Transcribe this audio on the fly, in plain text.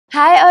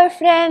Hi our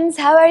friends,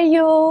 how are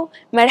you?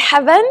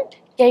 مرحبا,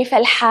 كيف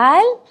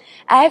الحال?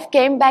 I've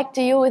came back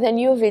to you with a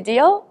new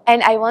video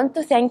and I want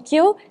to thank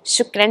you,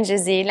 شكرا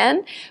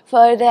جزيلا,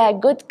 for the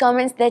good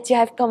comments that you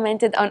have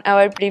commented on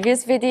our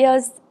previous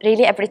videos.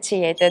 Really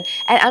appreciated.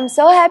 And I'm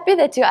so happy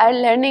that you are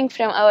learning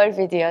from our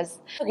videos.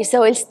 Okay,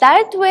 so we'll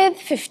start with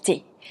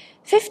 50.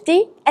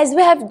 50, as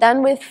we have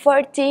done with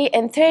 40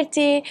 and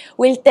 30,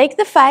 we'll take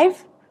the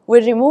 5,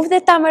 we'll remove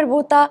the ta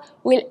marbuta,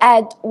 we'll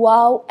add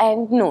waw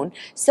and noon.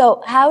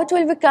 So how it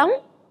will become?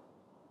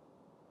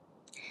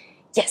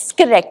 Yes,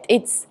 correct.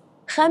 It's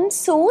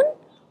خمسون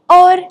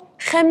or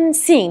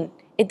خمسين.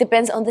 It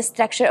depends on the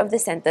structure of the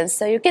sentence.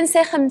 So you can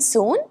say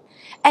خمسون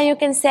and you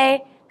can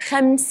say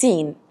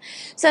خمسين.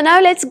 So now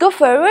let's go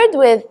forward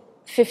with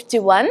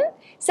 51.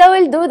 So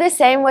we'll do the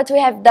same what we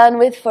have done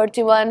with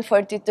 41,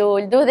 42.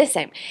 We'll do the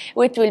same.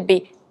 Which will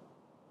be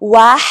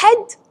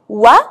واحد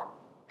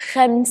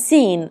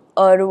وخمسين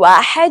or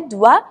واحد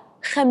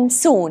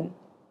وخمسون.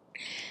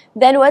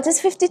 Then what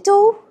is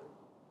 52?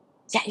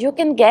 Yeah, you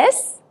can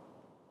guess.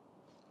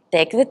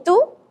 Take the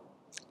 2,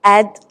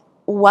 add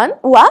 1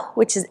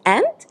 which is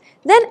and,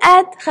 then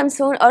add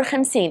خمسون or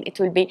خمسين. It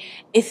will be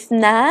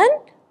اثنان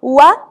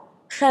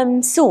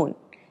وخمسون.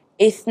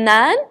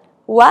 اثنان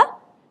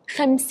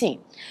وخمسين.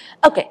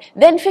 Okay,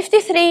 then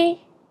 53.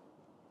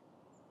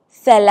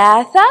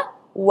 ثلاثة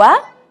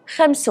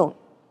وخمسون.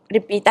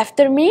 Repeat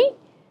after me.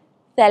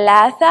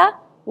 ثلاثة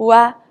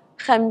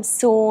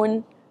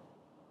وخمسون.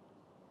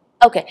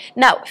 Okay,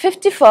 now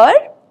 54.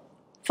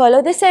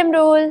 Follow the same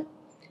rule.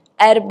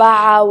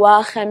 أربعة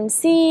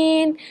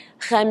وخمسين.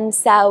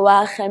 خمسة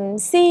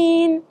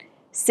وخمسين.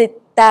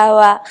 ستة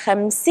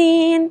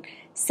وخمسين.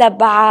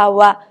 سبعة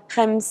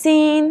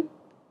وخمسين.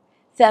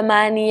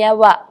 ثمانية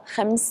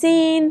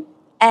وخمسين.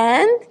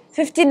 And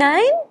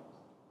 59?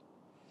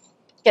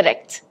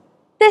 Correct.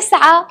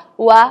 تسعة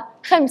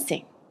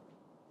وخمسين.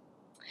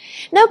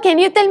 Now can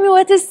you tell me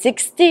what is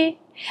 60?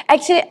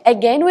 Actually,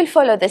 again we'll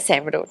follow the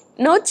same rule.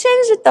 No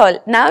change at all.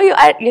 Now you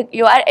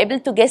are able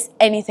to guess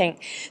anything.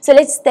 So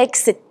let's take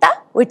ستة,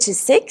 which is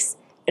 6.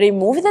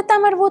 Remove the ta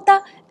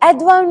marbuta,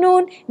 add waw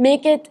noon,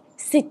 make it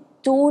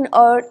ستون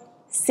or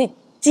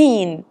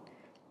ستين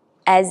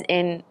as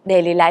in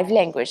daily life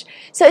language.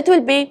 So it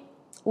will be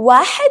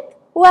واحد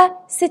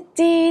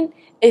وستين.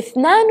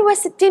 اثنان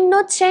وستين,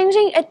 not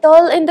changing at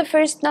all in the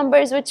first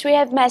numbers which we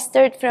have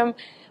mastered from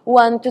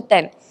 1 to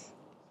 10.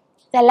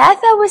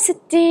 ثلاثة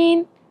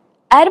وستين.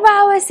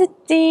 أربعة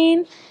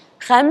وستين.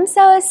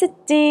 خمسة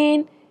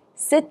وستين.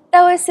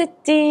 ستة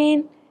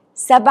وستين.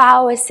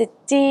 سبعة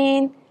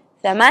وستين.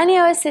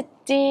 ثمانية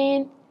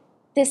وستين.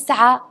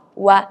 تسعة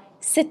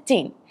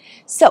وستين.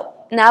 So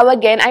now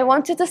again I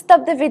want you to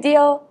stop the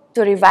video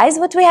to revise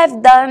what we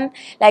have done,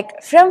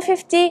 like from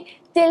 50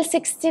 till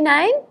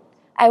 69.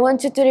 I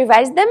want you to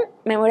revise them,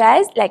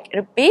 memorize, like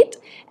repeat,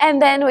 and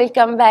then we'll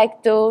come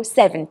back to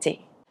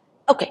 70.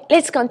 Okay,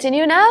 let's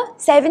continue now.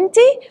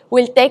 70,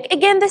 we'll take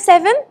again the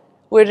 7,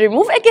 we'll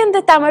remove again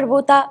the ta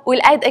marbuta,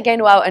 we'll add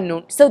again waw and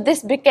noon. So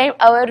this became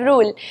our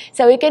rule.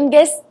 So we can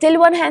guess till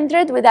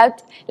 100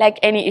 without like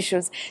any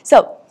issues.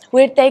 So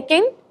we're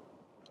taking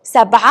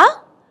سبعة,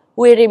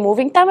 we're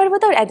removing ta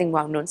marbuta, we're adding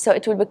waw and noon. So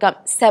it will become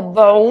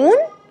سبعون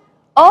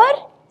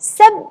or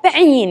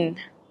سبعين.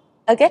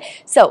 Okay,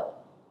 so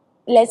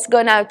let's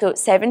go now to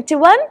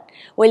 71.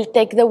 We'll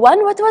take the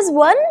 1. What was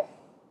 1?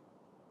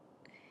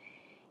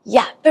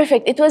 Yeah,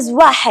 perfect. It was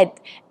واحد.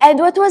 And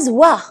what was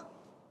wa?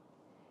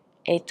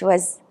 It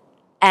was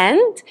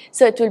and.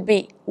 So it will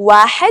be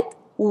واحد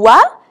و.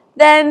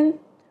 Then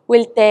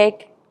we'll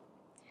take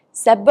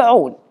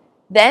سبعون.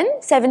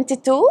 Then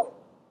 72.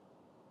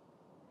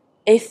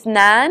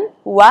 اثنان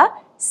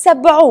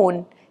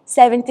وسبعون.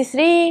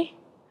 73.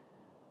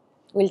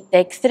 We'll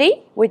take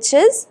 3, which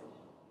is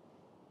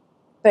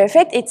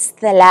perfect. It's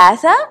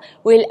ثلاثة.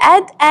 We'll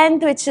add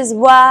and, which is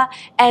wa,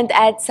 and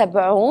add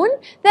سبعون.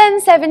 Then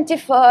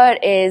 74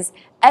 is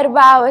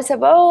أربعة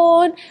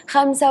وسبعون.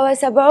 خمسة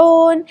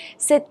وسبعون.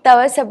 ستة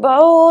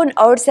وسبعون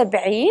or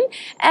سبعين.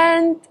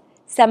 And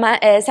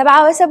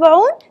سبعة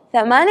وسبعون.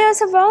 ثمانية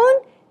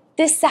وسبعون.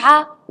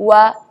 تسعة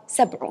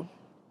وسبعون.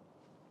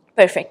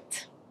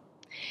 Perfect.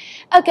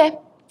 Okay,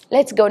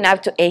 let's go now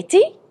to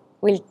 80.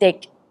 We'll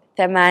take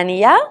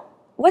ثمانية.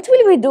 What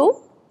will we do?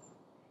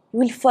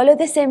 We'll follow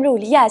the same rule.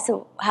 Yeah,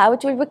 so how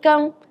it will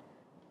become?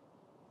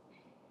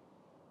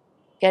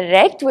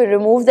 Correct. We'll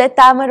remove the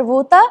ta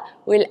marbuta.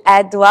 We'll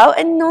add waw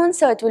and noon,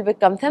 so it will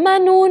become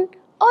ثمانون.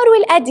 Or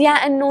we'll add ya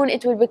and noon,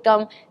 it will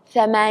become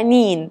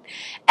ثمانين.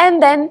 And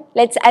then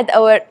let's add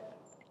our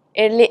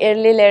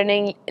early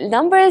learning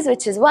numbers,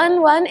 which is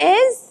 1. 1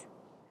 is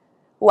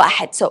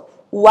واحد. So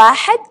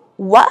واحد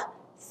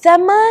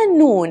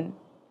وثمانون.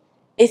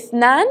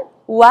 اثنان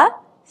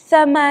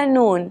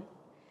وثمانون.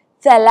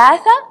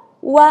 ثلاثة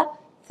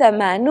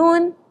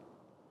وثمانون.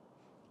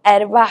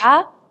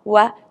 أربعة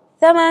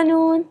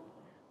وثمانون.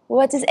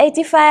 What is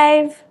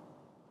 85?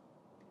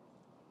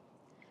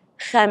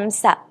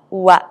 خمسة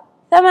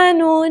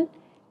وثمانون.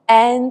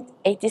 And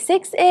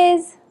 86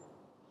 is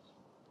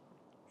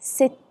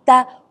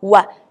ستة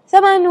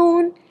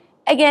وثمانون.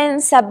 again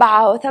 87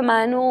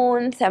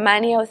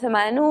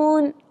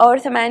 88 or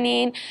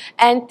 80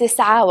 and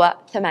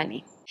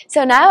 89.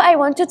 So now I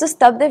want you to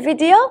stop the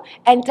video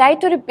and try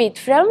to repeat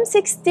from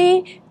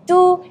 60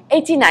 to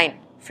 89,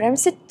 from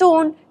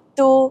 60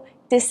 to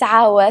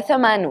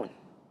 89,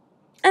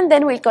 and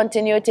then we'll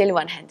continue till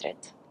 100.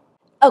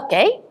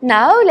 Okay,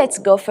 now let's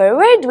go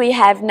forward. We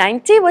have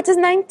 90. What is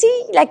 90?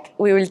 Like,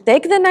 we will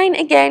take the 9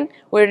 again,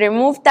 we'll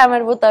remove تا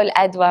مربوطة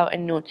والأد واو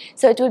النون.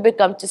 So it will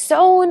become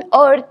 90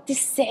 or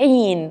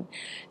 90.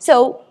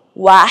 So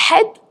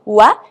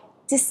 91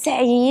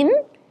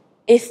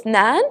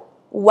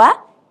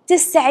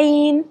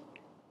 92.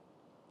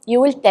 You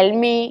will tell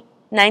me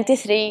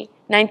 93,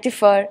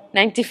 94,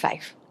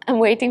 95. I'm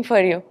waiting for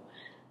you.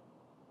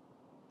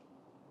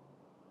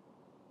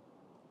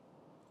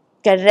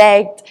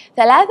 Correct.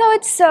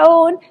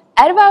 93,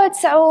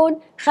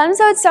 94,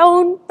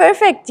 95.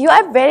 Perfect. You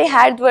are very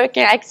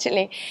hardworking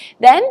actually.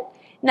 Then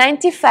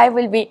 95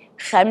 will be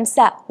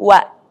 95,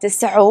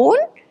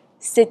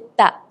 96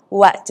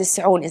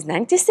 is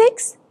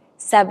 96,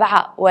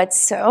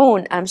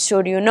 97, I'm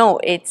sure you know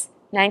it's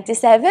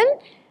 97,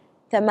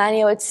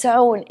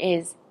 98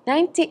 is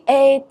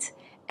 98,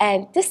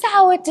 and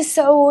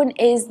 99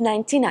 is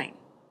 99.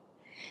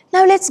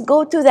 Now let's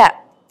go to the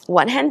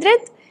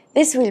 100.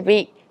 This will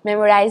be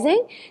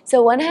memorizing.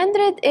 So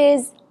 100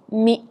 is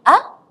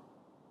مئة,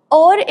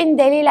 or in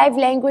daily life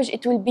language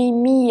it will be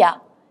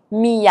مية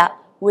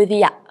with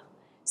ya.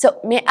 So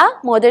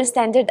مئة, modern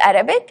standard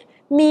Arabic,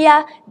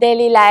 مية,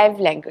 daily life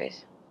language.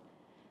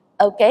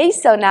 Okay,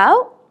 so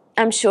now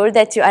I'm sure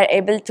that you are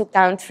able to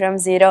count from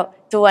 0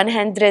 to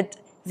 100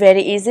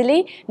 very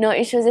easily, no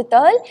issues at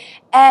all.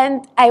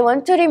 And I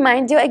want to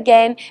remind you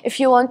again, if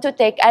you want to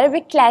take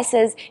Arabic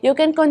classes, you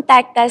can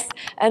contact us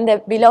on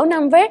the below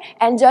number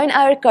and join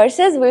our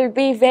courses. We'll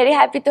be very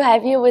happy to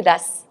have you with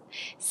us.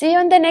 See you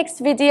in the next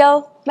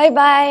video. Bye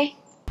bye.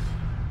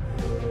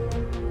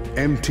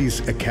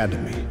 Emtees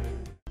Academy.